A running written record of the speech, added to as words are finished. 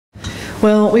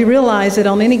Well, we realize that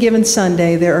on any given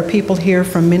Sunday, there are people here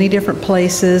from many different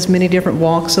places, many different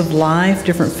walks of life,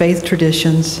 different faith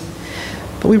traditions.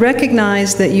 But we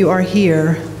recognize that you are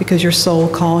here because your soul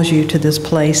calls you to this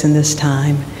place and this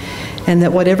time. And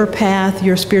that whatever path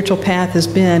your spiritual path has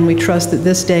been, we trust that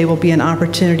this day will be an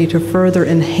opportunity to further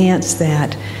enhance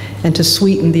that and to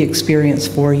sweeten the experience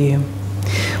for you.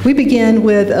 We begin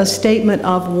with a statement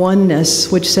of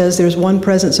oneness, which says there's one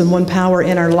presence and one power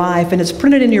in our life, and it's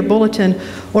printed in your bulletin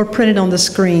or printed on the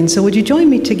screen. So would you join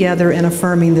me together in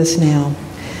affirming this now?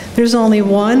 There's only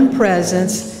one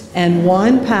presence and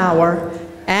one power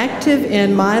active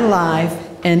in my life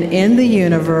and in the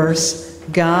universe,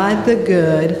 God the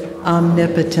good,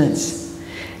 omnipotence.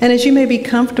 And as you may be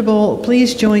comfortable,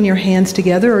 please join your hands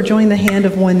together or join the hand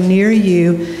of one near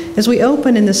you as we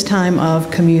open in this time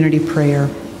of community prayer.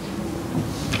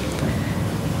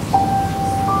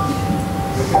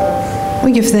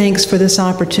 We give thanks for this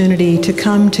opportunity to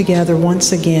come together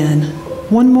once again,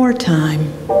 one more time.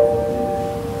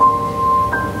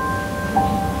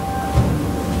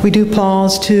 We do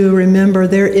pause to remember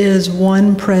there is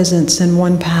one presence and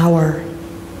one power,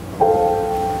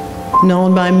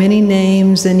 known by many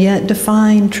names and yet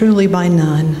defined truly by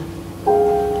none.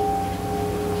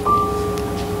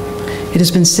 It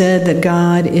has been said that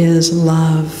God is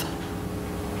love.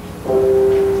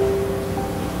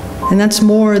 And that's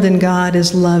more than God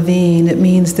is loving. It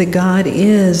means that God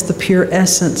is the pure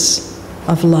essence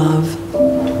of love.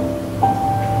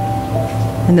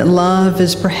 And that love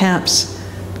is perhaps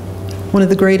one of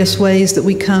the greatest ways that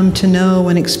we come to know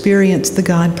and experience the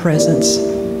God presence.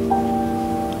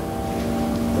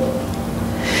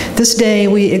 This day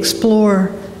we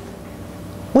explore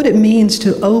what it means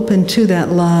to open to that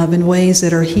love in ways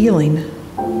that are healing,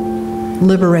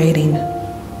 liberating.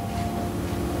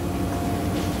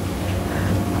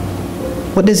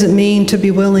 What does it mean to be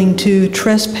willing to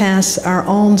trespass our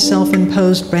own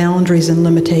self-imposed boundaries and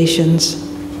limitations?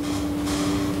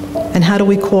 And how do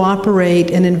we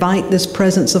cooperate and invite this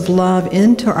presence of love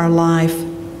into our life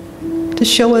to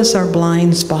show us our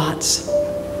blind spots,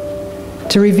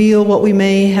 to reveal what we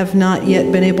may have not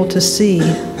yet been able to see,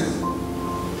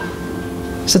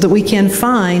 so that we can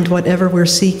find whatever we're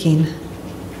seeking.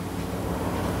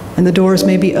 And the doors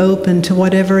may be open to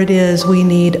whatever it is we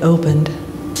need opened.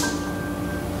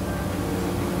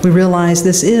 We realize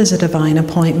this is a divine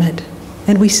appointment,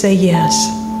 and we say yes,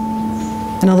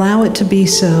 and allow it to be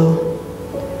so.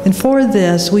 And for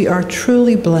this, we are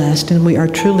truly blessed, and we are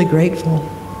truly grateful.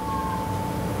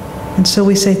 And so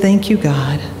we say, thank you,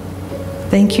 God.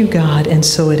 Thank you, God, and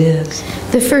so it is.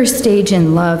 The first stage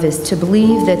in love is to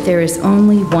believe that there is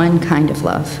only one kind of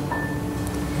love.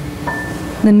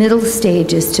 The middle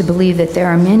stage is to believe that there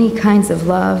are many kinds of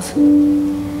love,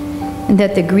 and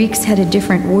that the Greeks had a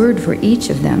different word for each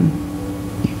of them.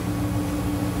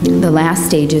 The last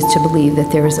stage is to believe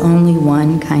that there is only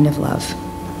one kind of love.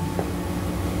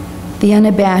 The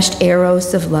unabashed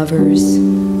eros of lovers,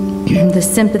 the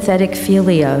sympathetic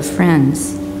philia of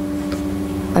friends,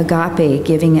 agape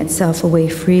giving itself away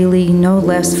freely, no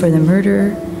less for the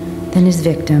murderer than his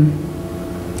victim.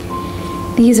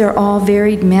 These are all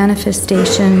varied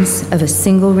manifestations of a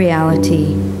single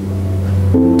reality: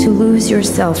 to lose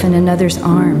yourself in another's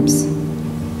arms,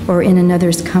 or in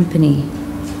another's company,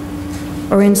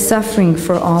 or in suffering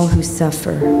for all who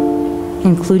suffer,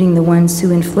 including the ones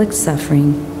who inflict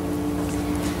suffering.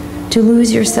 To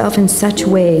lose yourself in such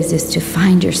ways is to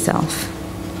find yourself.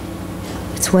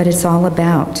 It's what it's all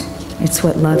about. It's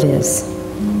what love is.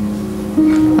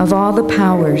 Of all the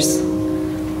powers,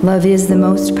 love is the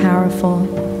most powerful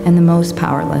and the most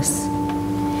powerless.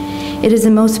 It is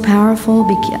the most powerful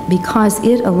because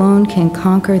it alone can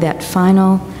conquer that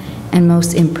final and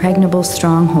most impregnable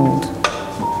stronghold,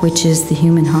 which is the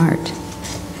human heart.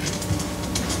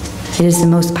 It is the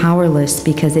most powerless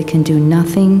because it can do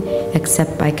nothing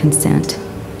except by consent.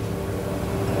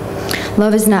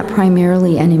 Love is not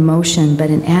primarily an emotion, but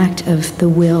an act of the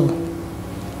will.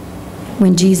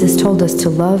 When Jesus told us to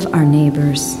love our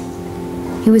neighbors,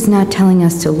 he was not telling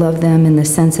us to love them in the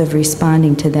sense of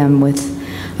responding to them with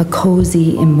a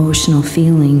cozy emotional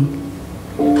feeling.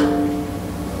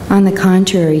 On the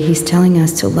contrary, he's telling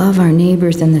us to love our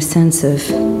neighbors in the sense of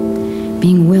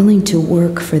being willing to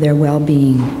work for their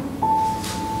well-being,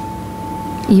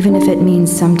 even if it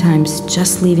means sometimes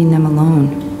just leaving them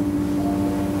alone.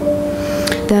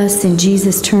 Thus, in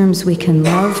Jesus' terms, we can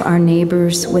love our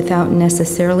neighbors without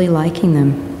necessarily liking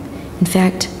them. In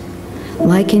fact,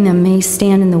 liking them may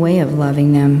stand in the way of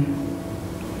loving them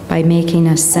by making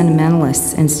us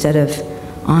sentimentalists instead of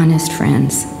honest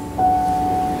friends.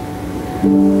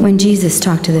 When Jesus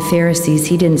talked to the Pharisees,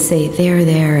 he didn't say,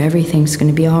 there, everything's going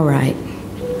to be all right.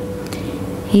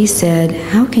 He said,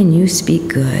 how can you speak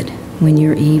good when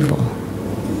you're evil?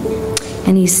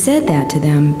 And he said that to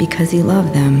them because he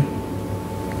loved them.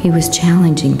 He was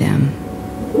challenging them.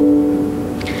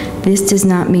 This does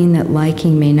not mean that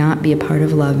liking may not be a part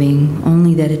of loving,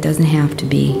 only that it doesn't have to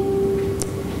be.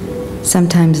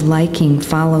 Sometimes liking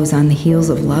follows on the heels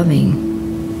of loving.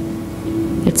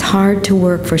 It's hard to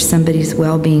work for somebody's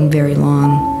well-being very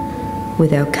long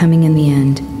without coming in the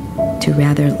end to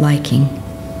rather liking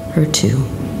her too.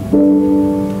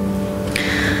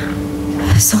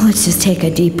 So let's just take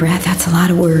a deep breath. That's a lot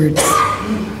of words.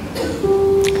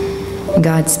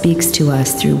 God speaks to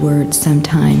us through words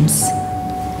sometimes,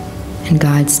 and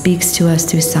God speaks to us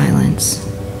through silence.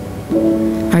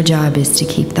 Our job is to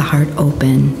keep the heart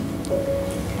open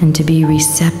and to be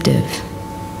receptive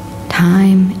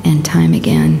time and time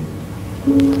again.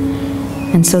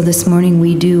 And so this morning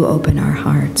we do open our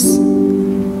hearts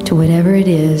to whatever it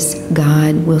is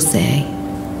God will say,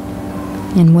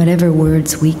 in whatever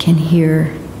words we can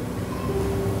hear,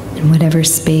 in whatever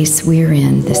space we're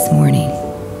in this morning.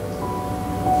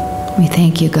 We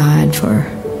thank you, God, for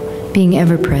being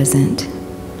ever present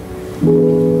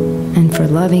and for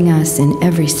loving us in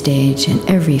every stage and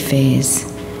every phase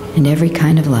and every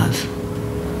kind of love.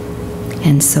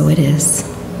 And so it is.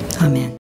 Amen.